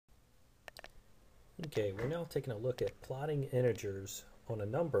Okay, we're now taking a look at plotting integers on a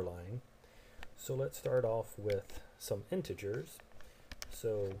number line. So let's start off with some integers.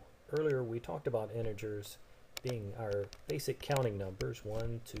 So earlier we talked about integers being our basic counting numbers,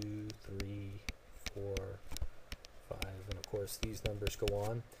 1, 2, 3, 4, 5, and of course these numbers go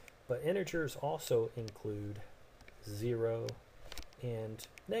on. But integers also include 0 and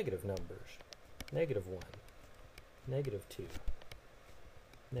negative numbers, -1, -2,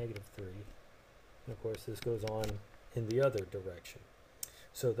 -3. And of course, this goes on in the other direction.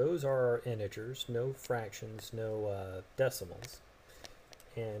 So those are our integers, no fractions, no decimals.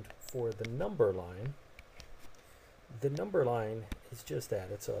 And for the number line is just that.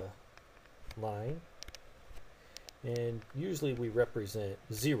 It's a line. And usually we represent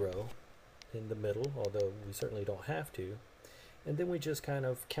 0 in the middle, although we certainly don't have to. And then we just kind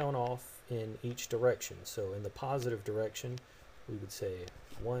of count off in each direction. So in the positive direction, we would say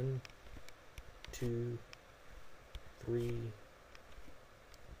 1, 2, 3,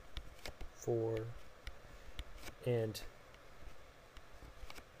 4, and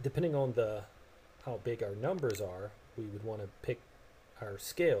depending on how big our numbers are, we would want to pick our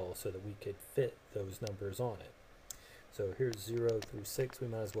scale so that we could fit those numbers on it. So here's 0 through 6. We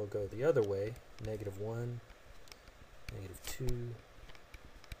might as well go the other way. -1, -2,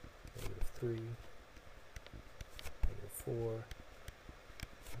 -3, -4,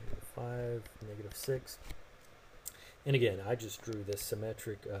 -5, -6. And again, I just drew this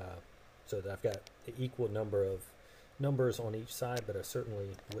symmetric so that I've got the equal number of numbers on each side, but I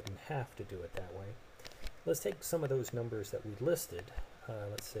certainly wouldn't have to do it that way. Let's take some of those numbers that we listed.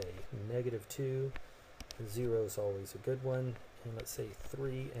 Let's say -2, 0 is always a good one, and let's say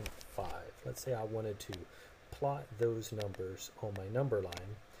 3 and 5. Let's say I wanted to plot those numbers on my number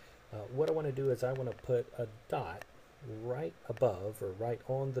line. What I want to do is I want to put a dot right above or right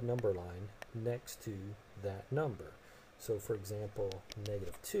on the number line next to that number. So for example,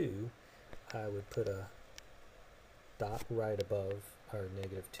 -2, I would put a dot right above our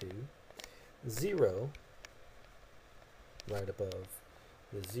 -2, 0 right above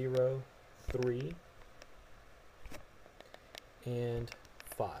the 0, 3, and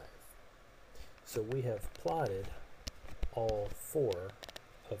 5. So we have plotted all 4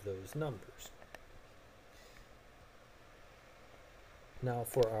 of those numbers. Now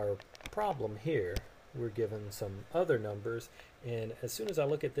for our problem here, we're given some other numbers, and as soon as I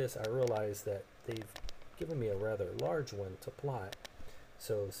look at this, I realize that they've given me a rather large one to plot.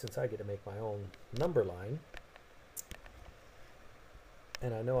 So since I get to make my own number line,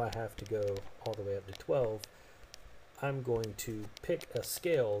 and I know I have to go all the way up to 12, I'm going to pick a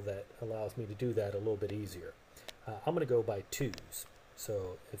scale that allows me to do that a little bit easier. I'm going to go by 2s.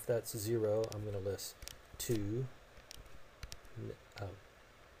 So if that's 0, I'm going to list 2,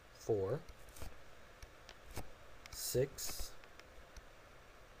 4, 6,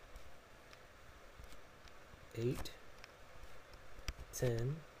 8,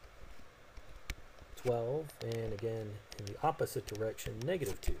 10, 12, and again in the opposite direction,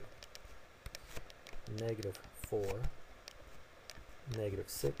 -2, -4,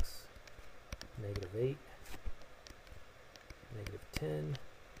 -6, -8, -10,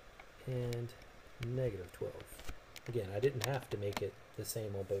 and -12. Again, I didn't have to make it the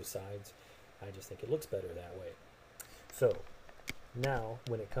same on both sides. I just think it looks better that way. So now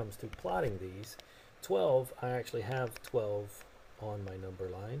when it comes to plotting these, 12, I actually have 12 on my number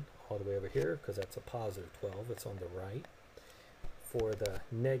line all the way over here because that's a positive 12. It's on the right. For the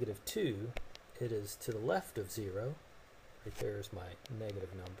 -2, it is to the left of 0. Right there is my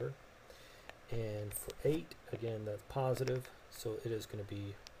negative number. And for 8, again, that's positive, so it is going to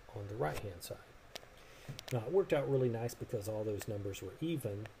be on the right-hand side. Now, it worked out really nice because all those numbers were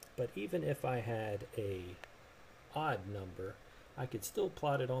even, but even if I had a odd number, I could still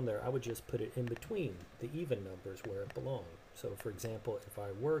plot it on there. I would just put it in between the even numbers where it belonged. So, for example, if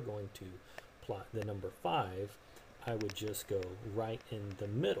I were going to plot the number 5, I would just go right in the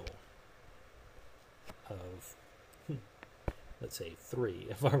middle of let's say 3.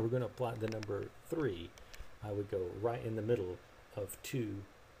 If I were going to plot the number 3, I would go right in the middle of 2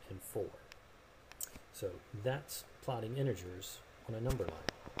 and 4. So that's plotting integers on a number line.